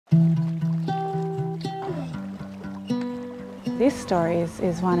This story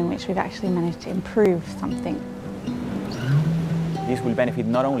is one in which we've actually managed to improve something. This will benefit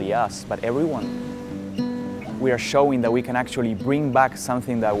not only us, but everyone. We are showing that we can actually bring back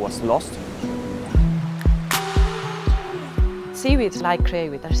something that was lost. Seaweeds like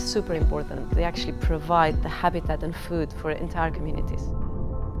crayweed are super important. They actually provide the habitat and food for entire communities.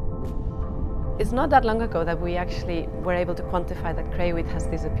 It's not that long ago that we actually were able to quantify that crayweed has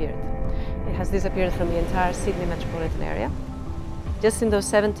disappeared. It has disappeared from the entire Sydney metropolitan area. Just in those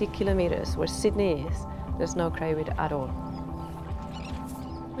 70 kilometres where Sydney is, there's no crayweed at all.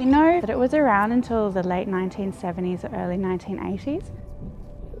 We know that it was around until the late 1970s or early 1980s.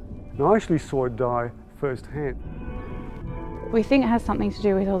 And I actually saw it die firsthand. We think it has something to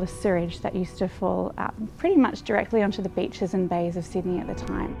do with all the sewage that used to fall out pretty much directly onto the beaches and bays of Sydney at the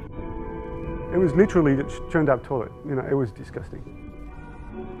time. It was literally a churned up toilet, it was disgusting.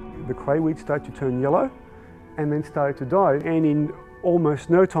 The crayweed started to turn yellow and then started to die, and in almost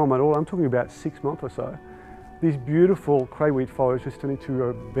no time at all, I'm talking about 6 months or so, these beautiful crayweed forests just turned into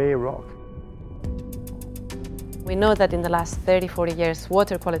a bare rock. We know that in the last 30-40 years,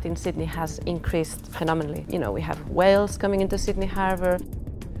 water quality in Sydney has increased phenomenally. We have whales coming into Sydney Harbour.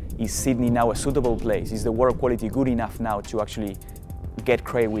 Is Sydney now a suitable place? Is the water quality good enough now to actually get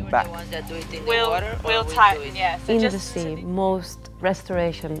crayweed back? We'll tighten, yeah. So in the sea, most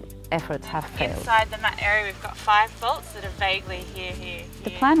restoration efforts have failed. Inside the mat area, we've got 5 bolts that are vaguely here. The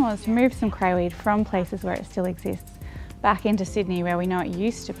plan was to move some crayweed from places where it still exists back into Sydney where we know it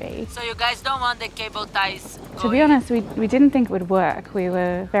used to be. So you guys don't want the cable ties going? To be honest, we didn't think it would work. We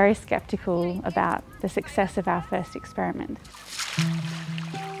were very sceptical about the success of our first experiment.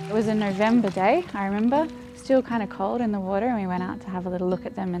 It was a November day, I remember, still kind of cold in the water, and we went out to have a little look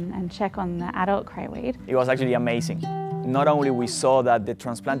at them and check on the adult crayweed. It was actually amazing. Not only we saw that the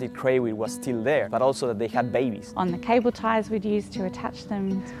transplanted crayweed was still there, but also that they had babies. On the cable ties we'd used to attach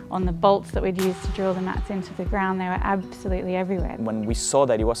them, on the bolts that we'd used to drill the mats into the ground, they were absolutely everywhere. When we saw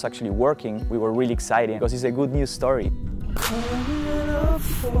that it was actually working, we were really excited because it's a good news story.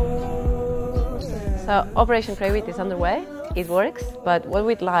 So Operation Crayweed is underway, it works, but what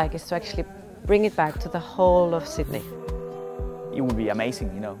we'd like is to actually bring it back to the whole of Sydney. It would be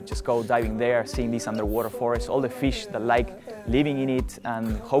amazing, just go diving there, seeing this underwater forest, all the fish that like living in it,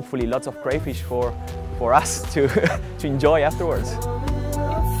 and hopefully lots of crayfish for us to enjoy afterwards.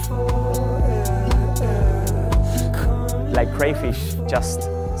 Like crayfish, just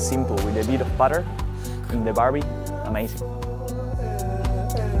simple, with a bit of butter in the barbie, amazing.